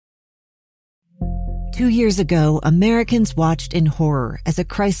2 years ago, Americans watched in horror as a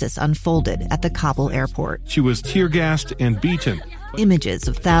crisis unfolded at the Kabul airport. She was tear-gassed and beaten. Images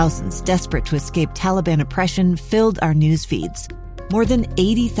of thousands desperate to escape Taliban oppression filled our news feeds. More than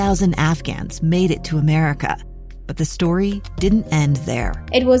 80,000 Afghans made it to America. But the story didn't end there.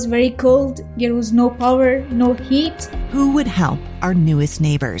 It was very cold. There was no power, no heat. Who would help our newest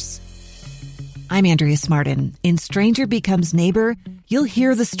neighbors? I'm Andrea Smartin. In Stranger Becomes Neighbor, you'll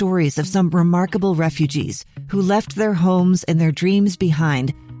hear the stories of some remarkable refugees who left their homes and their dreams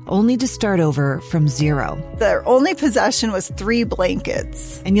behind, only to start over from zero. Their only possession was 3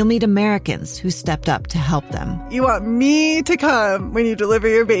 blankets. And you'll meet Americans who stepped up to help them. You want me to come when you deliver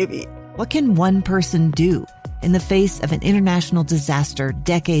your baby. What can one person do in the face of an international disaster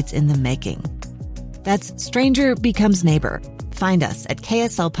decades in the making? That's Stranger Becomes Neighbor. Find us at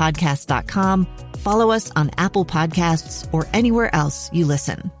kslpodcast.com. Follow us on Apple Podcasts or anywhere else you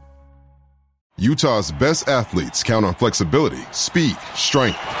listen. Utah's best athletes count on flexibility, speed,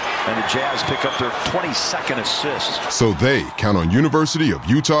 strength. And the Jazz pick up their 22nd assist. So they count on University of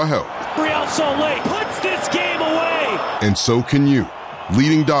Utah Health. Real Salt Lake puts this game away. And so can you.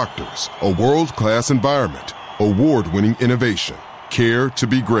 Leading doctors, a world-class environment, award-winning innovation, care to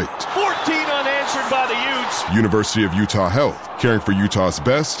be great. 14 unanswered by the Utes. University of Utah Health, caring for Utah's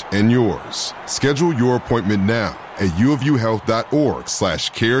best and yours. Schedule your appointment now at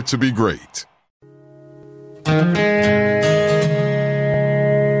uofuhealth.org/care to be great. She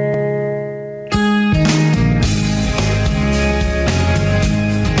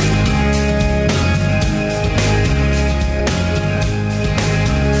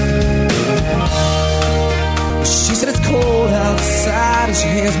said it's cold outside and she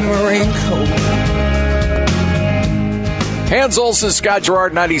hands me my raincoat. Hans Olsen, Scott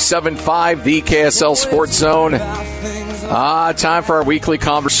Gerard, 97.5, the KSL Sports Zone. Time for our weekly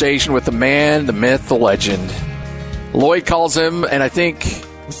conversation with the man, the myth, the legend. Lloyd calls him, and I think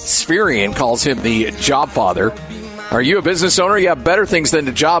Spherian calls him the job father. Are you a business owner? You have better things than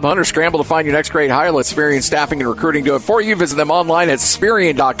a job hunter. Scramble to find your next great hire. Let Spherian Staffing and Recruiting do it for you. Visit them online at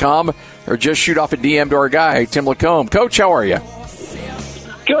Spherian.com or just shoot off a DM to our guy, Tim Lacombe. Coach, how are you?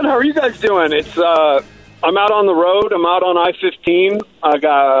 Good. How are you guys doing? I'm out on the road. I'm out on I-15. I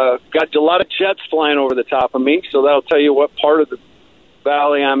got a lot of jets flying over the top of me, so that'll tell you what part of the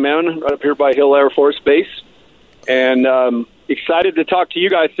valley I'm in, right up here by Hill Air Force Base. And excited to talk to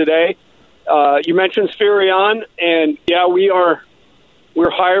you guys today. You mentioned Spherion, and yeah, we're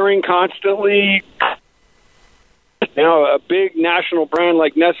hiring constantly. You know, a big national brand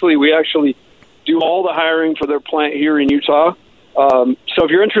like Nestle, we actually do all the hiring for their plant here in Utah. So if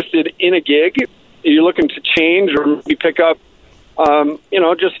you're interested in a gig, you're looking to change or maybe pick up,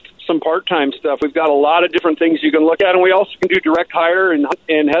 just some part-time stuff, we've got a lot of different things you can look at, and we also can do direct hire and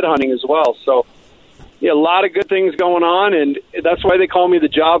headhunting as well. So, yeah, a lot of good things going on, and that's why they call me the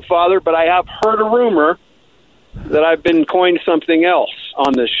job father. But I have heard a rumor that I've been coined something else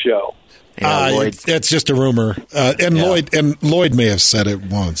on this show. It's just a rumor, Lloyd may have said it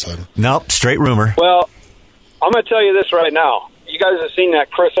once. Nope, straight rumor. Well, I'm going to tell you this right now. You guys have seen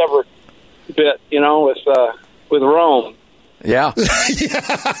that Chris Everett bit, with Rome. Yeah. And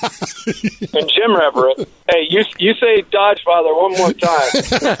Jim Everett. Hey, you say Dodge Father one more time.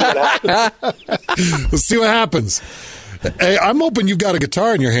 Let's see what happens. Hey, I'm hoping you've got a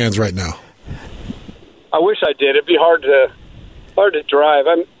guitar in your hands right now. I wish I did. It'd be hard to drive.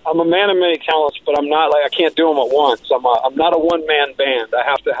 I'm a man of many talents, but I'm not I can't do them at once. I'm not a one man band. I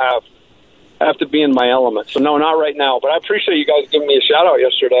have to be in my element. So no, not right now. But I appreciate you guys giving me a shout out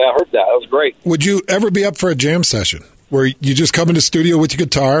yesterday. I heard that. That was great. Would you ever be up for a jam session where you just come in the studio with your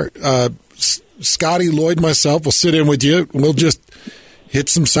guitar? Scotty, Lloyd, myself will sit in with you, and we'll just hit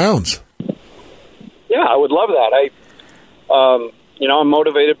some sounds. Yeah, I would love that. I'm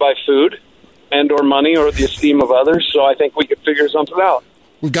motivated by food and or money or the esteem of others, so I think we could figure something out.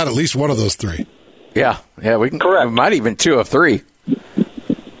 We've got at least one of those three. Yeah, we can. Correct. We might even 2 of 3.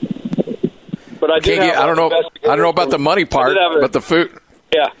 But I don't know about the money part, but the food.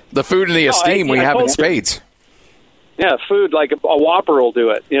 Yeah, the food and the esteem we have in spades. Yeah, food like a Whopper will do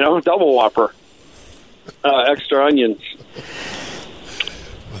it. Double Whopper, extra onions.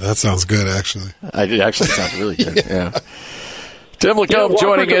 Well, that sounds good, actually. It actually sounds really good. Yeah. Tim Lacombe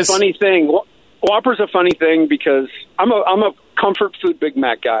joining us. Funny thing. Whopper's a funny thing because I'm a comfort food Big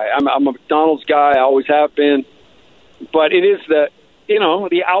Mac guy. I'm a McDonald's guy. I always have been. But it is the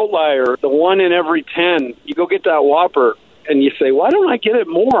outlier, the 1 in every 10. You go get that Whopper and you say, why don't I get it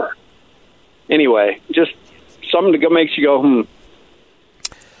more? Anyway, just something that makes you go,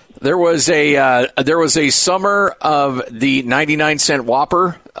 There was a summer of the 99-cent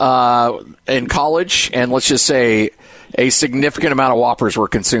Whopper in college, and let's just say a significant amount of Whoppers were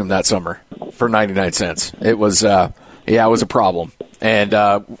consumed that summer for 99 cents. It was, it was a problem. And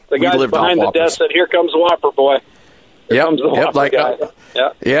the guy behind the desk said, "Here comes the Whopper boy." Yep,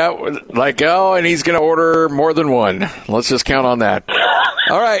 and he's going to order more than one. Let's just count on that.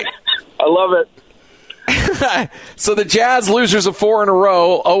 All right. I love it. So the Jazz, losers of 4 in a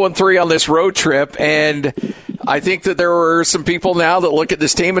row, 0-3 on this road trip, and I think that there are some people now that look at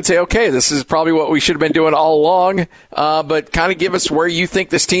this team and say, okay, this is probably what we should have been doing all along, but kind of give us where you think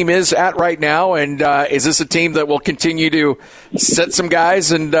this team is at right now, and is this a team that will continue to set some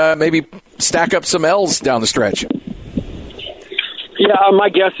guys and maybe stack up some L's down the stretch? Yeah, my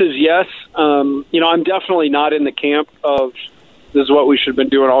guess is yes. I'm definitely not in the camp of this is what we should have been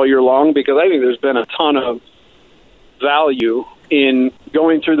doing all year long, because I think there's been a ton of value in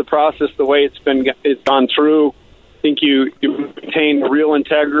going through the process the way it's gone through. I think you maintain real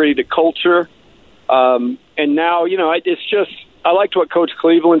integrity to culture. And now, it's just, I liked what Coach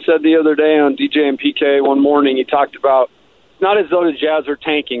Cleveland said the other day on DJ and PK one morning. He talked about not as though the Jazz are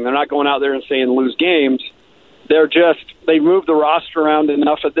tanking. They're not going out there and saying lose games. They've moved the roster around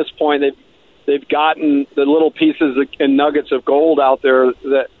enough at this point. They've gotten the little pieces and nuggets of gold out there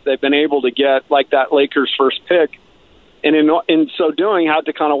that they've been able to get, like that Lakers first pick. And in so doing, had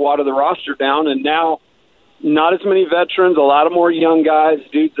to kind of water the roster down. And now, not as many veterans, a lot of more young guys,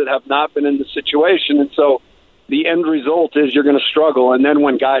 dudes that have not been in the situation. And so the end result is you're going to struggle. And then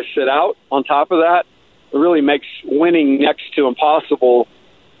when guys sit out on top of that, it really makes winning next to impossible.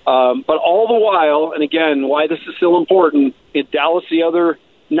 But all the while, and again, why this is still important, in Dallas the other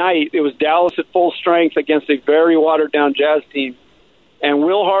night, it was Dallas at full strength against a very watered-down Jazz team. And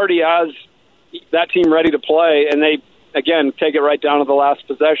Will Hardy has that team ready to play, and they, again, take it right down to the last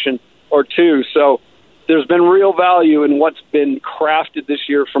possession or two. So there's been real value in what's been crafted this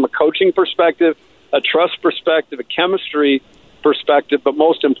year from a coaching perspective, a trust perspective, a chemistry perspective, but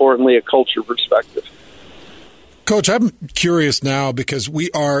most importantly, a culture perspective. Coach, I'm curious now because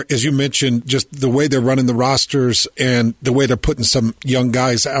we are, as you mentioned, just the way they're running the rosters and the way they're putting some young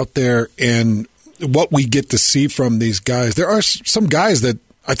guys out there and what we get to see from these guys. There are some guys that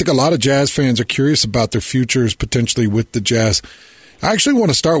I think a lot of Jazz fans are curious about their futures potentially with the Jazz. I actually want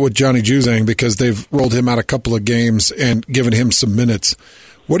to start with Johnny Juzang because they've rolled him out a couple of games and given him some minutes.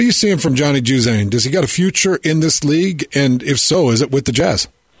 What are you seeing from Johnny Juzang? Does he got a future in this league? And if so, is it with the Jazz?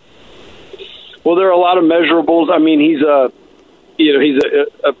 Well, there are a lot of measurables. I mean, he's a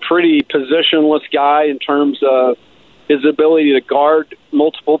pretty positionless guy in terms of his ability to guard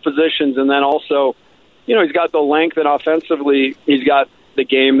multiple positions, and then also, he's got the length, and offensively, he's got the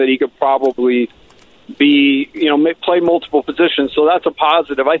game that he could probably be, play multiple positions. So that's a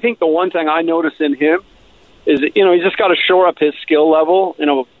positive. I think the one thing I notice in him is, he's just got to shore up his skill level,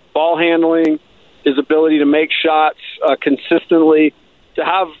 ball handling, his ability to make shots consistently, to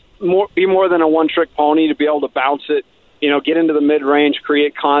have be more than a one-trick pony, to be able to bounce it, get into the mid-range,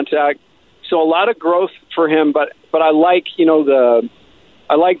 create contact. So a lot of growth for him, but I like,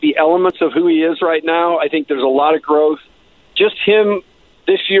 I like the elements of who he is right now. I think there's a lot of growth. Just him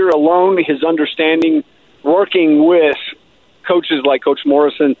this year alone, his understanding, working with coaches like Coach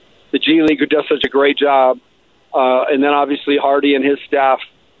Morrison, the G League, who does such a great job, and then obviously Hardy and his staff,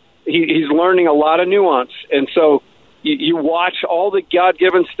 he's learning a lot of nuance. And so you watch all the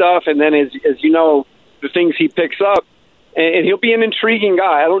God-given stuff, and then as you know, the things he picks up, and he'll be an intriguing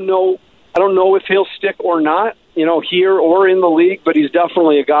guy. I don't know if he'll stick or not, here or in the league, but he's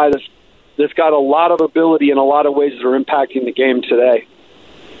definitely a guy that's got a lot of ability in a lot of ways that are impacting the game today.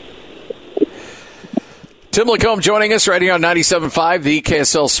 Tim Lacombe joining us right here on 97.5, the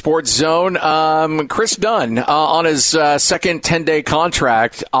KSL Sports Zone. Chris Dunn on his second 10-day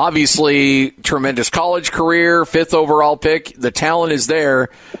contract. Obviously, tremendous college career, 5th overall pick. The talent is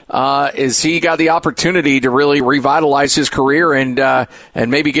there. Is he got the opportunity to really revitalize his career and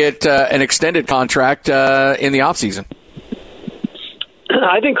maybe get an extended contract in the offseason?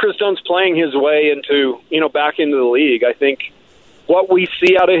 I think Chris Dunn's playing his way into, back into the league. I think what we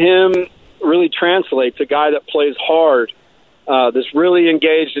see out of him really translates. A guy that plays hard, that's really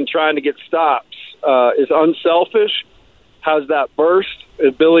engaged in trying to get stops, is unselfish, has that burst,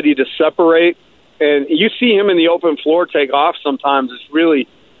 ability to separate. And you see him in the open floor take off sometimes. It's really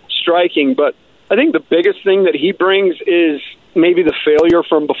striking. But I think the biggest thing that he brings is maybe the failure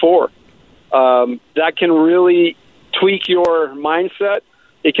from before. That can really tweak your mindset.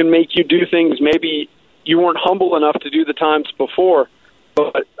 It can make you do things maybe you weren't humble enough to do the times before.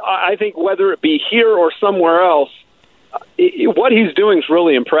 But I think whether it be here or somewhere else, what he's doing is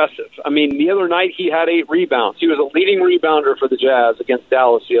really impressive. I mean, the other night he had 8 rebounds. He was a leading rebounder for the Jazz against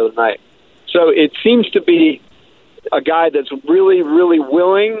Dallas the other night. So it seems to be a guy that's really, really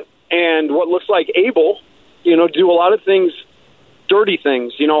willing and what looks like able, do a lot of things, dirty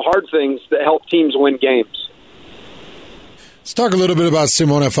things, hard things that help teams win games. Let's talk a little bit about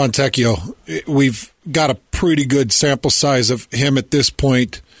Simone Fontecchio. We've got a pretty good sample size of him at this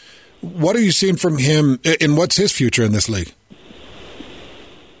point. What are you seeing from him, and what's his future in this league?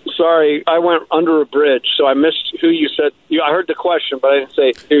 Sorry, I went under a bridge, so I missed who you said. I heard the question, but I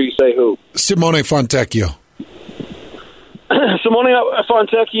didn't hear you say who. Simone Fontecchio. Simone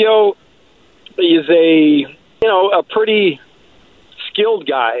Fontecchio is a pretty skilled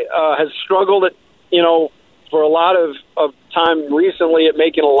guy. Has struggled at for a lot of time recently at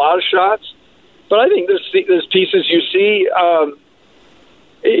making a lot of shots. But I think there's pieces you see.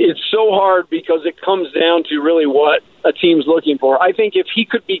 It's so hard because it comes down to really what a team's looking for. I think if he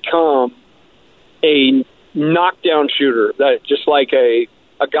could become a knockdown shooter, that just like a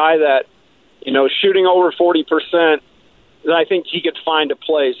guy that shooting over 40%, then I think he could find a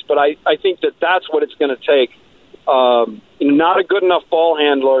place. But I think that's what it's going to take. Not a good enough ball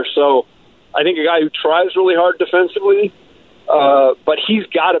handler, so I think a guy who tries really hard defensively, but he's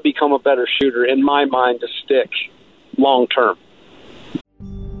got to become a better shooter, in my mind, to stick long term.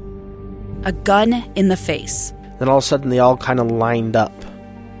 A gun in the face. Then all of a sudden they all kind of lined up.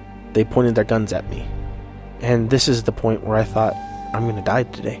 They pointed their guns at me. And this is the point where I thought, I'm going to die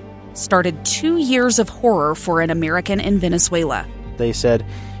today. Started 2 years of horror for an American in Venezuela. They said,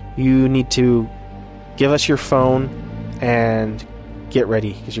 you need to give us your phone and get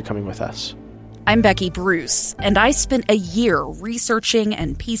ready because you're coming with us. I'm Becky Bruce, and I spent a year researching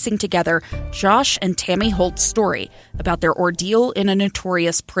and piecing together Josh and Tammy Holt's story about their ordeal in a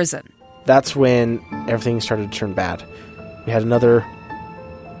notorious prison. That's when everything started to turn bad. We had another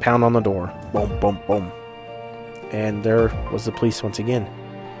pound on the door. Boom, boom, boom. And there was the police once again.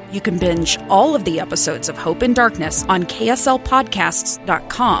 You can binge all of the episodes of Hope in Darkness on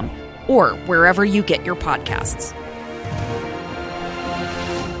KSLPodcasts.com or wherever you get your podcasts.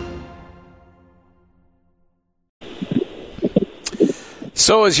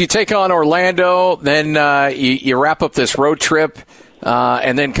 So as you take on Orlando, then you wrap up this road trip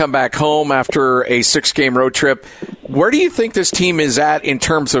and then come back home after a 6-game road trip. Where do you think this team is at in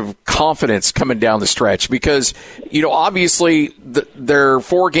terms of confidence coming down the stretch? Because, obviously they're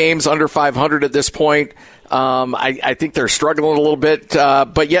 4 games under 500 at this point. I think they're struggling a little bit,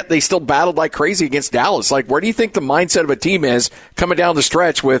 but yet they still battled like crazy against Dallas. Like, where do you think the mindset of a team is coming down the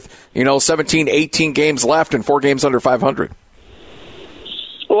stretch with, 17, 18 games left and 4 games under 500?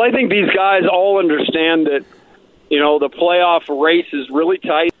 Well, I think these guys all understand that, the playoff race is really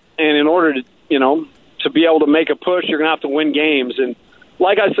tight, and in order to, to be able to make a push, you're going to have to win games. And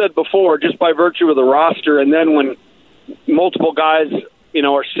like I said before, just by virtue of the roster, and then when multiple guys,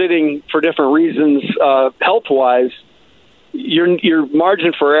 are sitting for different reasons, health-wise, your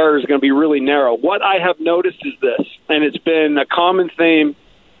margin for error is going to be really narrow. What I have noticed is this, and it's been a common theme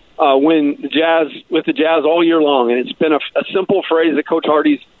with the Jazz all year long, and it's been a simple phrase that Coach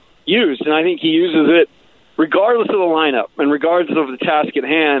Hardy's used, and I think he uses it regardless of the lineup and regardless of the task at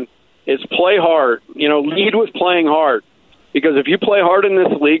hand. Is play hard. Lead with playing hard, because if you play hard in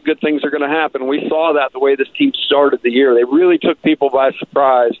this league, good things are going to happen. We saw that the way this team started the year. They really took people by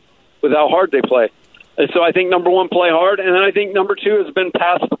surprise with how hard they play. And so I think number one, play hard, and then I think number two has been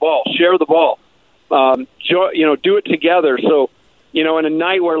pass the ball, share the ball, do it together. So. In a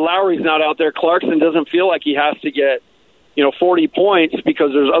night where Lowry's not out there, Clarkson doesn't feel like he has to get, 40 points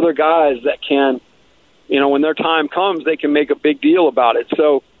because there's other guys that can, when their time comes, they can make a big deal about it.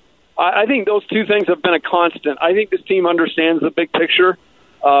 So I think those two things have been a constant. I think this team understands the big picture.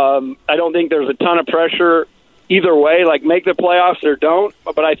 I don't think there's a ton of pressure either way, like make the playoffs or don't.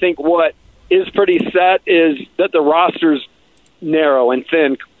 But I think what is pretty set is that the roster's narrow and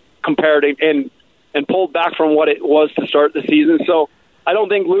thin compared to, and pulled back from what it was to start the season. So I don't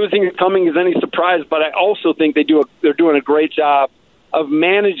think losing and coming is any surprise, but I also think they're doing a great job of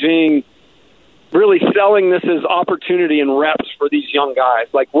managing, really selling this as opportunity and reps for these young guys.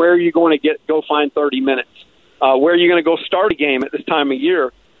 Like, where are you going to go find 30 minutes? Where are you going to go start a game at this time of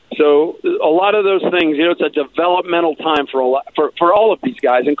year? So a lot of those things, it's a developmental time for all of these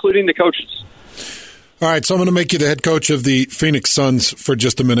guys, including the coaches. All right, so I'm going to make you the head coach of the Phoenix Suns for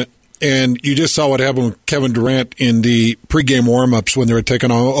just a minute. And you just saw what happened with Kevin Durant in the pregame warm-ups when they were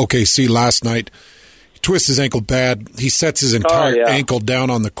taking on OKC last night. He twists his ankle bad. He sets his entire ankle down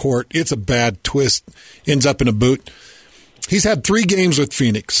on the court. It's a bad twist. Ends up in a boot. He's had 3 games with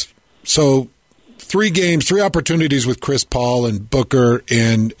Phoenix. So 3 games, 3 opportunities with Chris Paul and Booker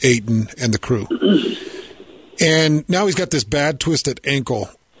and Ayton and the crew. And now he's got this bad twisted ankle.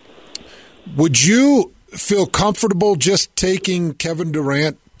 Would you feel comfortable just taking Kevin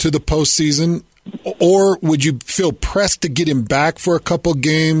Durant to the postseason, or would you feel pressed to get him back for a couple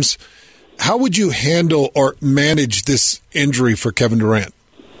games? How would you handle or manage this injury for Kevin Durant?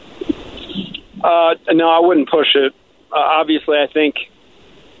 No, I wouldn't push it. Obviously, I think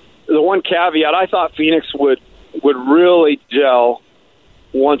the one caveat, I thought Phoenix would really gel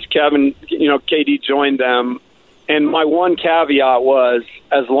once KD joined them. And my one caveat was,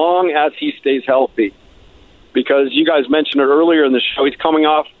 as long as he stays healthy, because you guys mentioned it earlier in the show, he's coming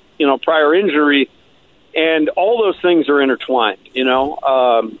off, prior injury, and all those things are intertwined.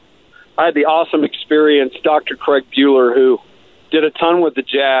 I had the awesome experience, Dr. Craig Bueller, who did a ton with the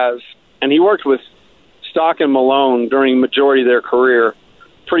Jazz, and he worked with Stock and Malone during the majority of their career.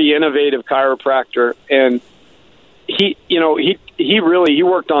 Pretty innovative chiropractor, and he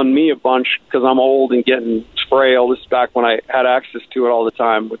worked on me a bunch because I'm old and getting frail. This is back when I had access to it all the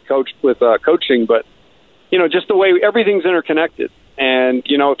time with coaching, but just the way everything's interconnected. And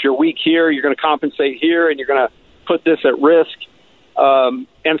if you're weak here, you're going to compensate here, and you're going to put this at risk.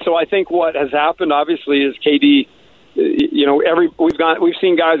 And so I think what has happened, obviously, is KD. We've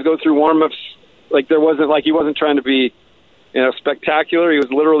seen guys go through warm-ups like he wasn't trying to be spectacular. He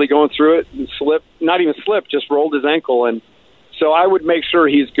was literally going through it and just rolled his ankle. And so I would make sure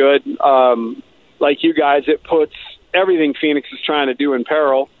he's good. Like you guys, it puts everything Phoenix is trying to do in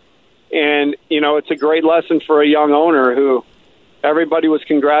peril. And, it's a great lesson for a young owner who everybody was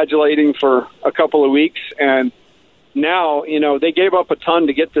congratulating for a couple of weeks. And now, they gave up a ton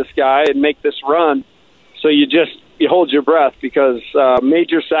to get this guy and make this run. So you hold your breath because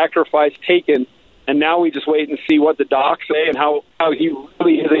major sacrifice taken. And now we just wait and see what the docs say and how he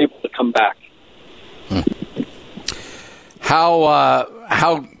really is able to come back.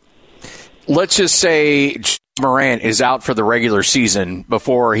 How let's just say Morant is out for the regular season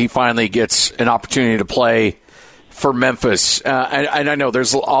before he finally gets an opportunity to play for Memphis. And I know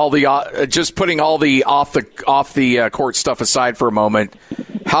there's all the just putting all the off the court stuff aside for a moment.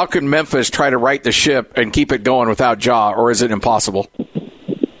 How can Memphis try to right the ship and keep it going without Ja, or is it impossible?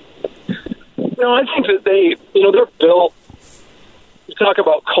 No, I think that they're built. You talk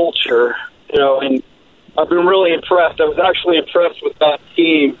about culture, and I've been really impressed. I was actually impressed with that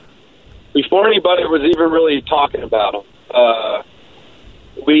team before anybody was even really talking about them.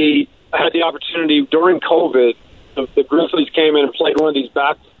 We had the opportunity during COVID. The Grizzlies came in and played one of these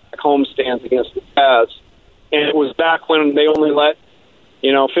back home stands against the Jazz, and it was back when they only let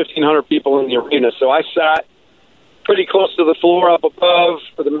 1,500 people in the arena. So I sat pretty close to the floor up above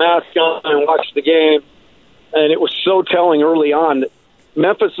with the mask on and watched the game, and it was so telling early on that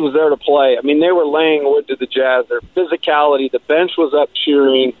Memphis was there to play. I mean, they were laying wood to the Jazz. Their physicality, the bench was up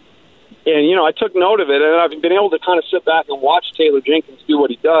cheering, and I took note of it, and I've been able to kind of sit back and watch Taylor Jenkins do what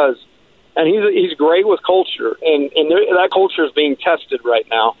he does, and he's great with culture, and that culture is being tested right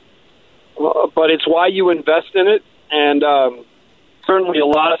now. But it's why you invest in it, and certainly a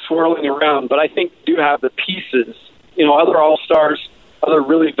lot of swirling around, but I think you do have the pieces, other all-stars, other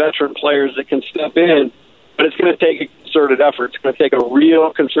really veteran players that can step in, but it's going to take a concerted effort. It's going to take a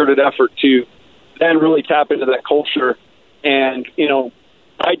real concerted effort to then really tap into that culture and,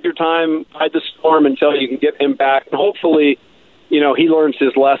 hide your time, hide the storm until you can get him back. And hopefully, he learns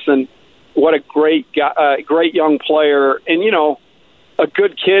his lesson. What a great guy, great young player, and, a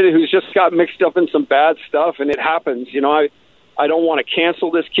good kid who's just got mixed up in some bad stuff, and it happens. I don't want to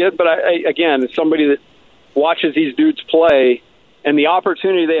cancel this kid, but again, it's somebody that watches these dudes play and the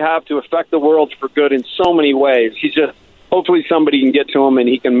opportunity they have to affect the world for good in so many ways. Hopefully somebody can get to him and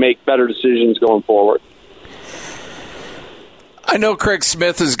he can make better decisions going forward. I know Craig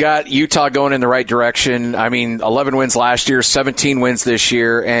Smith has got Utah going in the right direction. I mean, 11 wins last year, 17 wins this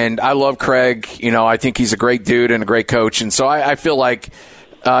year, and I love Craig. I think he's a great dude and a great coach, and so I feel like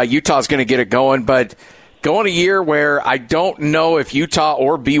Utah's going to get it going, but going a year where I don't know if Utah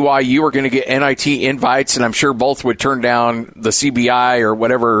or BYU are going to get NIT invites, and I'm sure both would turn down the CBI or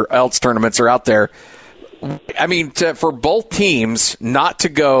whatever else tournaments are out there. I mean, for both teams not to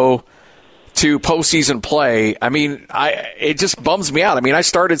go to postseason play, I mean, it just bums me out. I mean, I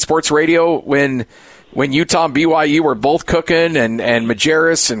started sports radio when Utah and BYU were both cooking and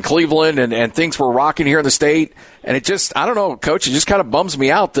Majerus and Cleveland and things were rocking here in the state. And it just, I don't know, Coach, it just kind of bums me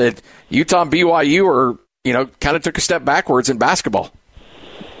out that Utah and BYU are, kind of took a step backwards in basketball.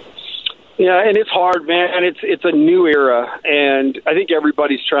 Yeah, and it's hard, man. It's a new era, and I think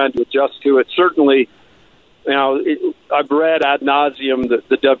everybody's trying to adjust to it. Certainly, I've read ad nauseum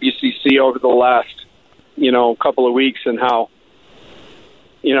the WCC over the last, couple of weeks, and how,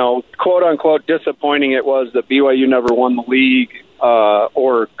 quote unquote disappointing it was that BYU never won the league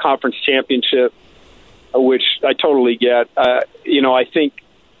or conference championship, which I totally get. I think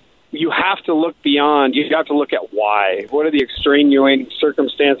you have to look beyond. You have to look at why. What are the extenuating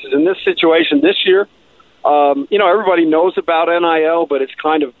circumstances in this situation this year? Everybody knows about NIL, but it's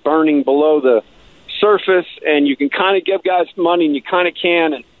kind of burning below the surface, and you can kind of give guys money, and you kind of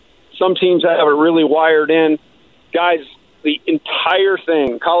can, and some teams have it really wired in. Guys, the entire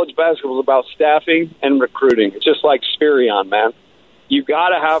thing, college basketball, is about staffing and recruiting. It's just like Spirion, man. You got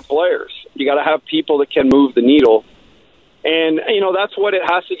to have players. You got to have people that can move the needle. And, that's what it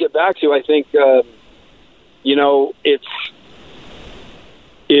has to get back to. I think,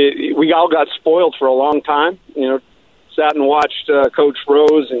 we all got spoiled for a long time. Sat and watched Coach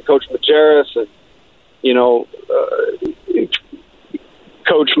Rose and Coach Majerus and,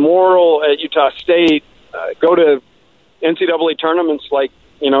 Coach Morrill at Utah State go to NCAA tournaments like,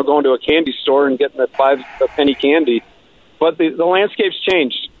 going to a candy store and getting a penny candy. But the landscape's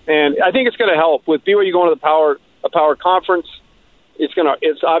changed, and I think it's going to help with BYU going to a power conference.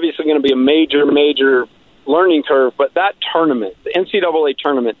 It's obviously going to be a major learning curve. But that tournament, the NCAA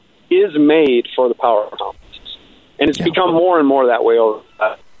tournament, is made for the power conferences, and it's become more and more that way over.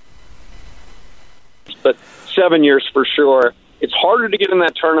 But 7 years for sure. It's harder to get in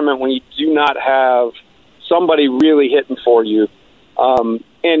that tournament when you do not have somebody really hitting for you. And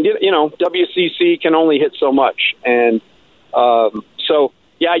WCC can only hit so much, and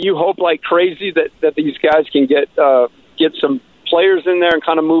you hope like crazy that these guys can get some players in there and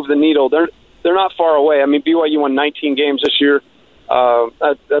kind of move the needle. They're not far away. I mean, BYU won 19 games this year.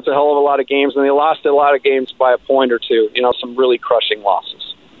 That's a hell of a lot of games, and they lost a lot of games by a point or two. Some really crushing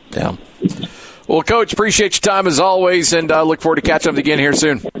losses. Yeah. Well, Coach, appreciate your time as always, and look forward to catching up again here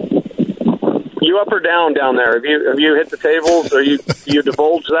soon. You up or down there? Have you hit the tables, or you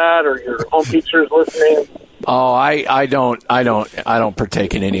divulge that, or your home teachers listening? Oh, I don't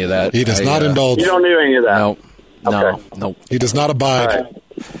partake in any of that. He does not indulge. You don't do any of that. No. He does not abide. Right.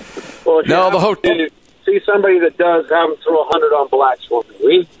 Well, if you see somebody that does, have them throw 100 on blacks for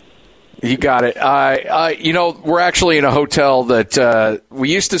me. You got it. We're actually in a hotel that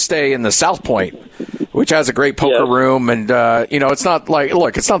we used to stay in the South Point, which has a great poker room. And, it's not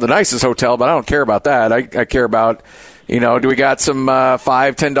it's not the nicest hotel, but I don't care about that. I care about, do we got some $5,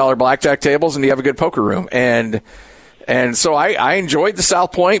 $10 blackjack tables, and do you have a good poker room? And so I enjoyed the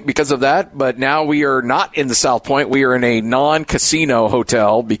South Point because of that, but now we are not in the South Point. We are in a non-casino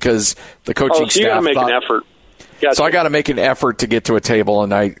hotel because the coaching staff. You got to make an effort. Gotcha. So I got to make an effort to get to a table,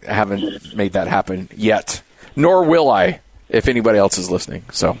 and I haven't made that happen yet. Nor will I, if anybody else is listening.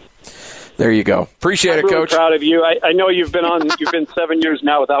 So there you go. Appreciate it, Coach. I'm really proud of you. I know you've been 7 years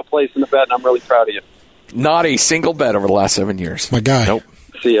now without placing a bet, and I'm really proud of you. Not a single bet over the last 7 years. My guy. Nope.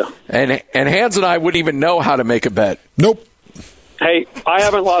 See ya. And Hans and I wouldn't even know how to make a bet. Nope. Hey, I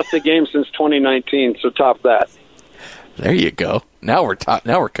haven't lost a game since 2019, so top that. There you go. Now we're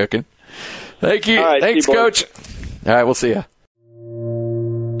cooking. Thank you. All right, thanks, Coach. All right, we'll see you.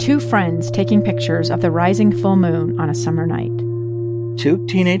 Two friends taking pictures of the rising full moon on a summer night. Two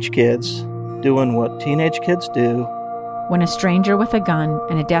teenage kids doing what teenage kids do. When a stranger with a gun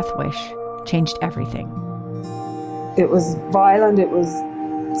and a death wish changed everything. It was violent, it was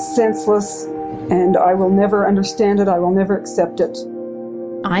senseless, and I will never understand it, I will never accept it.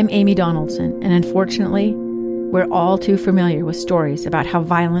 I'm Amy Donaldson, and unfortunately, we're all too familiar with stories about how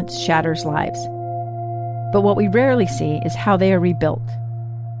violence shatters lives. But what we rarely see is how they are rebuilt.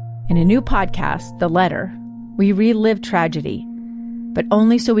 In a new podcast, The Letter, we relive tragedy, but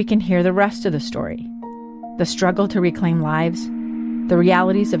only so we can hear the rest of the story. The struggle to reclaim lives, the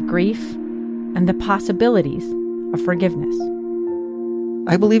realities of grief, and the possibilities of forgiveness.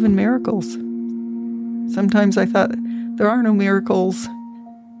 I believe in miracles. Sometimes I thought, there are no miracles.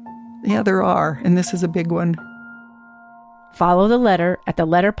 Yeah, there are, and this is a big one. Follow The Letter at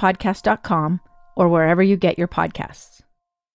theletterpodcast.com or wherever you get your podcasts.